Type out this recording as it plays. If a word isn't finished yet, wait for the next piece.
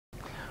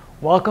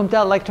Welcome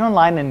to Lecture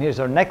Online, and here's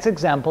our next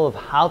example of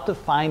how to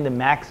find the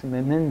max and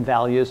min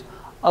values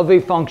of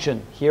a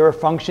function. Here a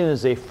function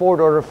is a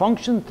fourth order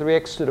function,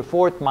 3x to the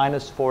fourth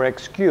minus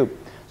 4x cubed.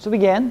 So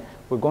again,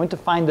 we're going to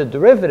find the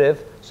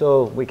derivative,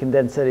 so we can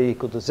then set it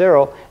equal to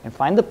 0 and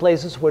find the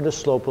places where the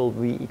slope will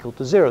be equal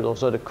to 0.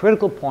 Those are the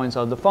critical points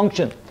of the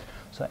function.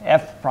 So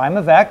f prime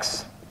of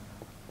x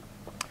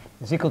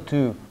is equal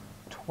to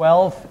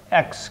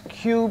 12x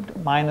cubed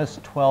minus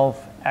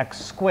 12x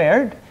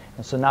squared.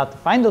 And so now to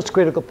find those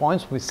critical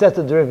points, we set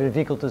the derivative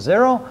equal to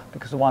 0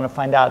 because we want to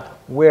find out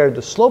where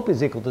the slope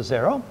is equal to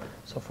 0.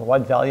 So for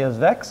what value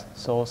of x?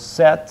 So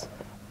set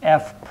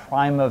f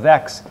prime of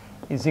x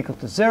is equal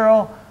to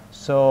 0.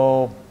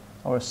 So,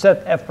 or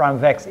set f prime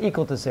of x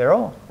equal to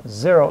 0.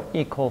 0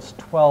 equals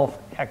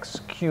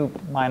 12x cubed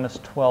minus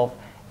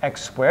 12x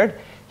squared.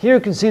 Here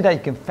you can see that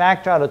you can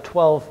factor out a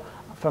 12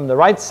 from the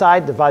right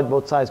side, divide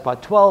both sides by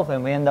 12,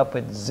 and we end up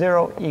with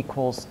 0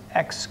 equals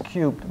x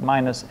cubed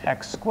minus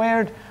x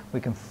squared. We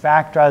can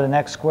factor out an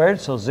x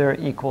squared, so 0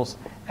 equals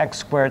x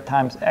squared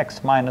times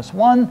x minus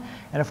 1.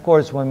 And of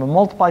course, when we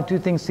multiply two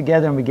things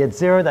together and we get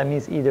 0, that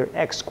means either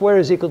x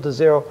squared is equal to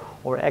 0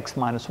 or x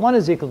minus 1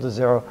 is equal to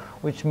 0,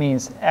 which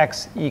means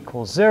x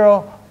equals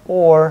 0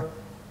 or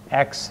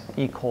x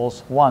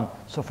equals 1.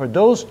 So for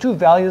those two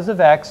values of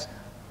x,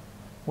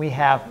 we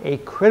have a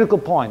critical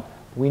point.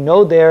 We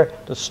know there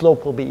the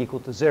slope will be equal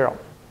to 0.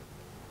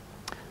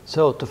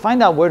 So to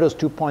find out where those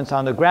 2 points are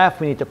on the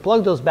graph, we need to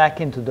plug those back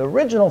into the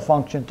original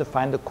function to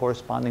find the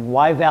corresponding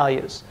y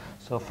values.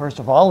 So first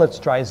of all, let's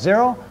try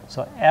 0.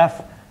 So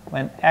f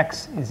when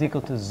x is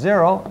equal to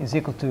 0 is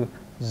equal to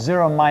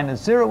 0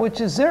 minus 0, which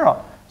is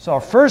 0. So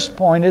our first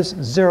point is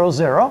 0,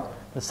 0.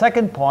 The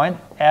second point,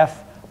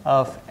 f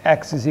of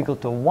x is equal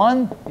to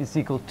 1 is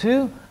equal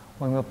to,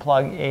 when we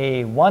plug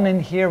a 1 in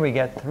here, we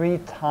get 3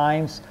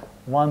 times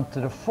 1 to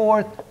the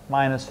fourth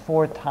minus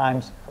 4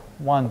 times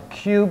 1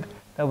 cubed.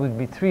 That would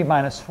be 3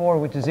 minus 4,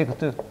 which is equal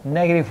to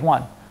negative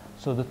 1.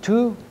 So the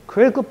two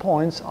critical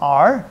points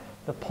are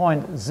the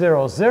point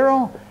 0,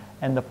 0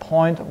 and the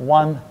point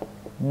 1,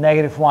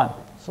 negative 1.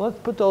 So let's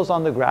put those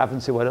on the graph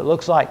and see what it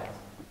looks like.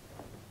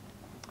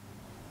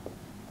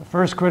 The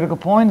first critical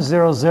point,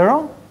 0,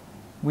 0.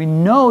 We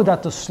know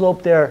that the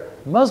slope there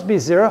must be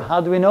 0.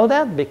 How do we know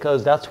that?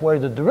 Because that's where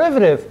the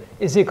derivative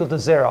is equal to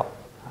 0. All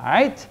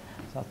right?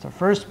 So that's our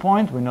first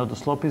point. We know the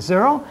slope is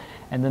 0.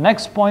 And the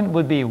next point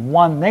would be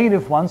 1,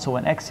 negative 1. So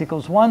when x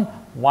equals 1,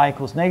 y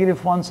equals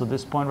negative 1. So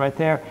this point right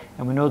there.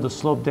 And we know the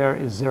slope there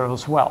is 0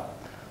 as well.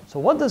 So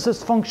what does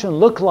this function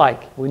look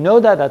like? We know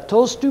that at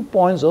those 2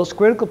 points, those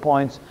critical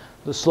points,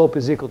 the slope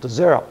is equal to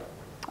 0.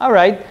 All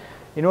right.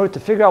 In order to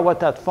figure out what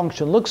that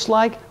function looks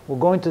like, we're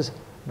going to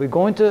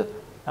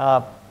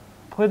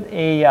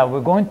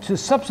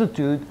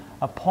substitute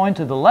a point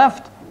to the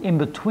left, in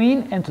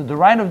between, and to the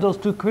right of those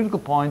 2 critical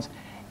points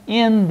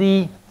in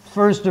the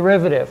first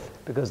derivative,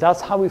 because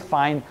that's how we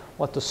find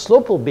what the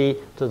slope will be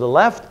to the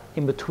left,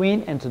 in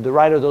between, and to the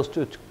right of those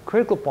 2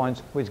 critical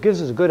points, which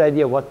gives us a good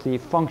idea what the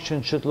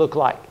function should look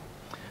like.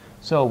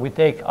 So we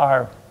take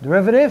our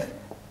derivative,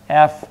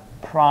 f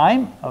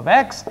prime of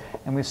x,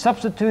 and we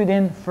substitute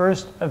in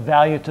first a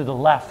value to the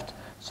left.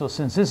 So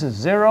since this is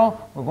 0,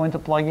 we're going to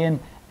plug in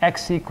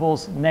x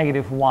equals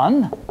negative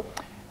 1.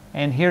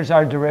 And here's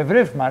our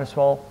derivative. Might as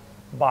well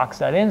box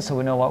that in so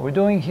we know what we're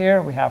doing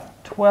here. We have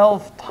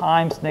 12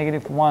 times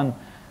negative 1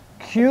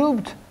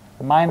 cubed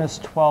minus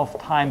 12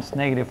 times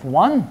negative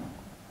 1.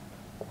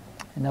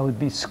 And that would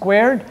be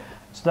squared.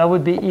 So that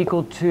would be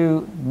equal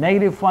to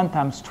negative 1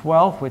 times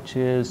 12, which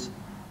is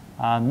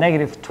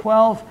negative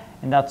 12.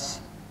 And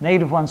that's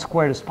negative 1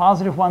 squared is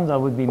positive 1. That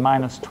would be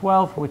minus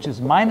 12, which is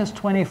minus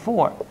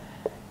 24.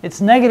 It's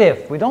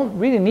negative. We don't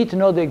really need to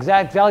know the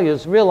exact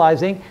values,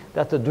 realizing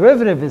that the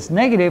derivative is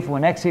negative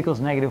when x equals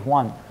negative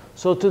 1.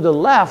 So to the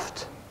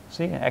left,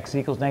 see, x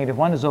equals negative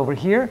 1 is over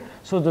here.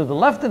 So to the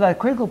left of that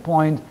critical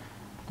point,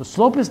 the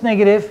slope is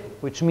negative,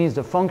 which means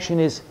the function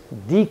is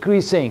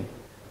decreasing.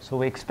 So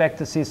we expect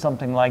to see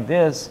something like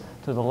this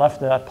to the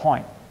left of that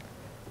point.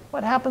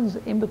 What happens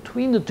in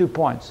between the 2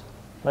 points?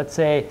 Let's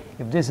say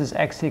if this is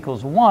x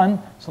equals 1,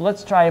 so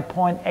let's try a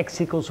point x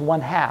equals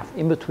 1/2,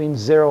 in between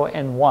 0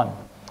 and 1.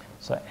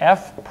 So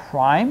f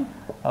prime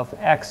of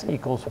x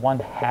equals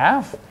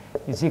 1/2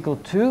 is equal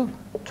to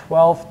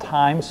 12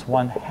 times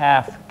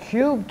 1/2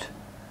 cubed.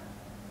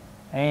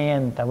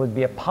 And that would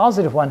be a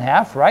positive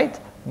 1/2, right?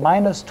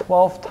 Minus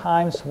 12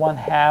 times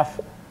 1/2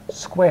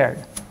 squared.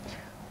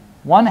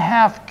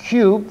 1/2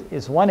 cubed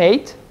is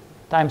 1/8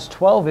 times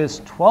 12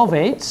 is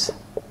 12/8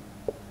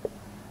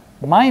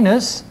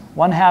 minus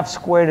 1/2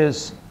 squared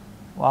is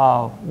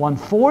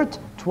 1/4.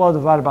 12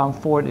 divided by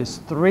 1/4 is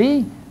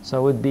 3. So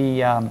it would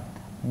be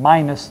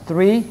minus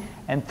 3.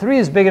 And 3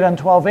 is bigger than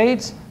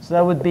 12/8, so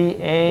that would be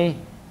a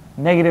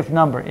negative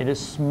number. It is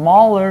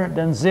smaller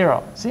than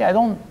 0. See, I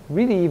don't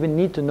really even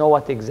need to know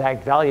what the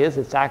exact value is.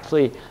 It's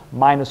actually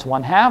minus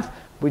 1/2.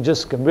 We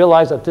just can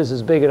realize that this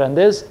is bigger than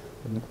this,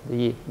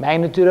 the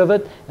magnitude of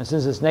it. And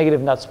since it's negative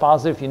and that's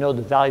positive, you know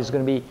the value is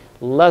going to be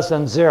less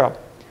than 0.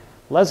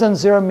 Less than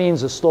 0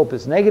 means the slope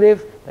is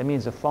negative. That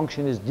means the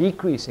function is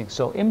decreasing.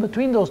 So in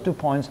between those 2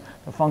 points,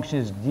 the function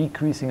is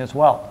decreasing as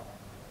well.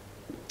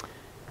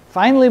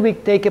 Finally, we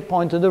take a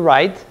point to the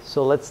right.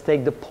 So let's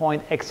take the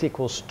point x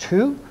equals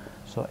 2.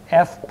 So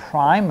f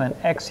prime and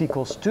x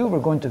equals 2. We're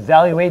going to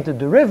evaluate the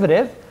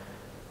derivative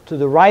to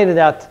the right of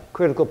that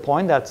critical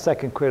point, that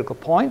second critical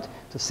point,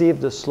 to see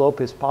if the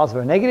slope is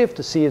positive or negative,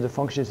 to see if the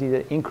function is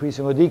either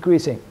increasing or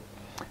decreasing.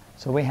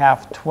 So we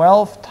have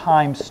 12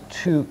 times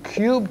 2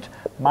 cubed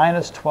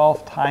minus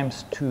 12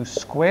 times 2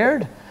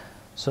 squared.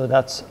 So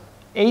that's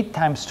 8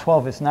 times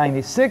 12 is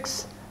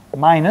 96,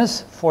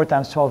 minus 4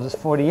 times 12 is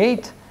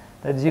 48.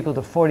 That is equal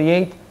to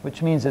 48,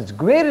 which means it's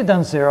greater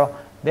than 0.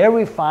 There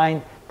we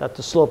find that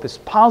the slope is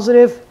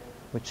positive,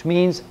 which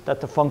means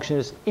that the function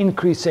is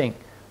increasing.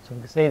 So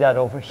we can say that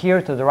over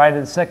here to the right of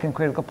the second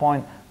critical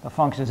point, the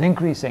function is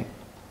increasing.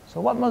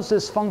 So what must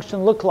this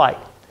function look like?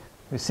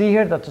 We see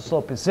here that the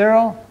slope is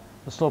 0.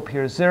 The slope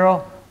here is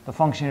 0. The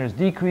function here is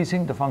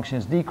decreasing. The function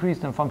is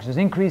decreased. And the function is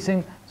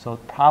increasing. So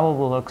it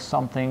probably looks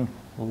something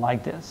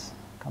like this.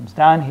 Comes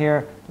down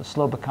here. The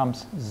slope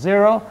becomes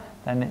 0.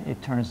 Then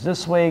it turns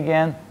this way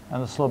again.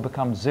 And the slope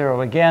becomes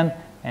 0 again.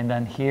 And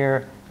then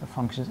here the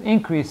function is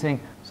increasing.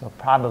 So it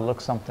probably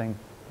looks something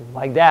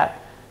like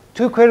that.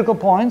 2 critical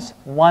points.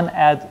 One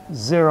at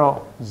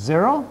 0,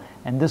 0.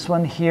 And this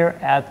one here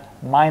at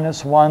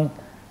 -1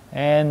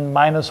 and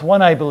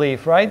 -1, I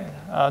believe, right?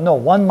 No,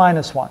 1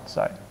 minus 1,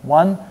 sorry.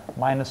 1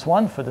 minus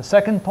 1 for the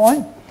second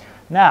point.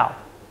 Now,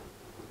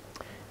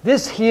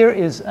 this here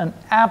is an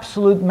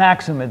absolute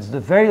maximum. It's the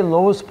very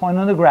lowest point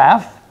on the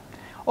graph.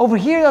 Over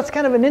here, that's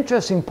kind of an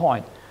interesting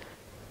point.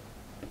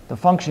 The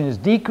function is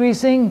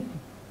decreasing,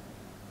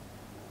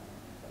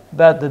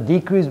 but the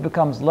decrease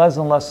becomes less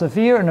and less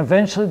severe, and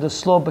eventually the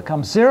slope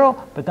becomes 0,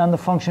 but then the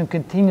function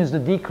continues to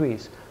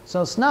decrease.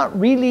 So it's not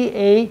really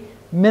a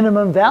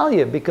minimum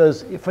value,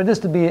 because for this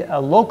to be a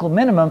local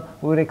minimum,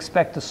 we would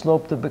expect the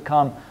slope to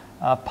become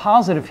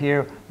positive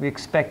here. We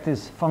expect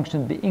this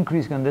function to be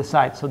increasing on this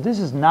side. So this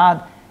is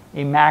not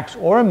a max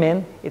or a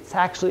min. It's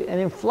actually an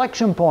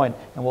inflection point.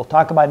 And we'll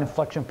talk about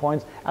inflection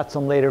points at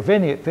some later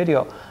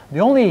video. The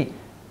only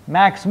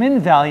max min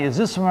value is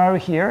this one over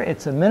here.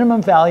 It's a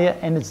minimum value,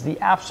 and it's the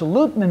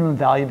absolute minimum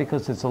value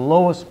because it's the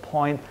lowest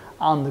point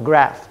on the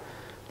graph.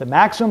 The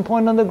maximum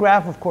point on the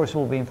graph, of course,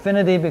 will be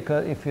infinity,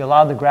 because if you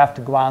allow the graph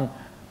to go on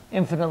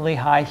infinitely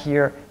high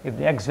here, if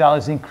the x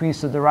values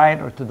increase to the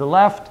right or to the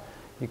left,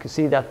 you can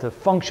see that the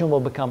function will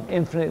become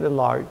infinitely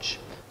large.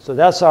 So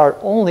that's our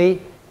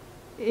only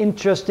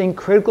interesting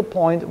critical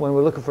point when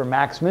we're looking for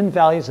max min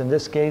values. In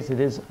this case, it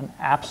is an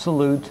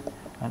absolute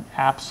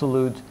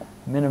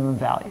minimum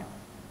value.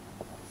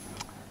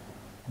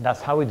 And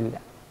that's how we do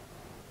that.